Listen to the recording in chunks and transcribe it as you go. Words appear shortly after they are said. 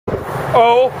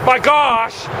Oh my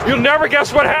gosh, you'll never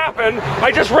guess what happened.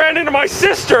 I just ran into my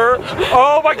sister.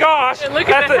 Oh my gosh. And look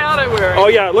at the hat I'm wearing. Oh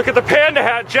yeah, look at the panda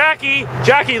hat.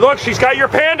 Jacqui, look, she's got your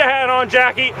panda hat on,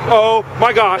 Jacqui. Oh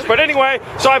my gosh. But anyway,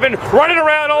 so I've been running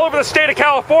around all over the state of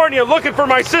California looking for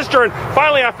my sister, and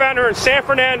finally I found her in San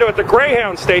Fernando at the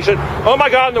Greyhound station. Oh my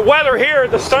God, and the weather here,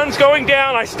 the sun's going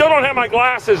down. I still don't have my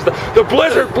glasses. The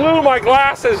blizzard blew my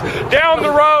glasses down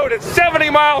the road at 70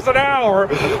 miles an hour.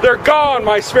 They're gone,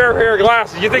 my spare pair of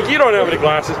glasses. You think you don't have any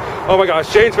glasses? Oh my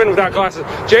gosh, Jane's been without glasses.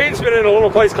 Jane's been in a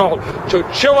little place called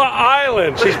Chochilla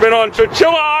Island. She's been on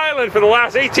Chochilla Island for the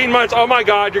last 18 months. Oh my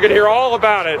God, you're gonna hear all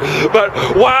about it. But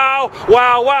wow,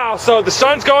 wow, wow. So the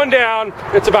sun's going down.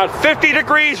 It's about 50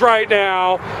 degrees right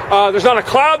now. There's not a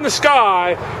cloud in the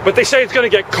sky, but they say it's gonna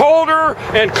get colder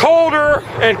and colder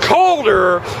and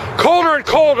colder, colder and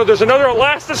colder. There's another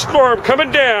Alaska storm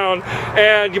coming down,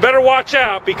 and you better watch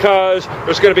out because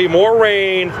there's gonna be more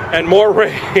rain and more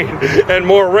rain and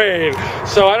more rain.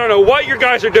 So I don't know what you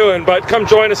guys are doing, but come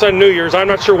join us on New Year's. I'm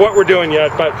not sure what we're doing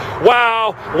yet, but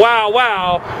wow, wow,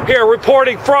 wow. Here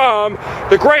reporting from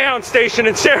the Greyhound station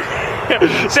in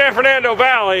San Fernando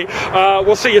Valley.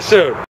 We'll see you soon.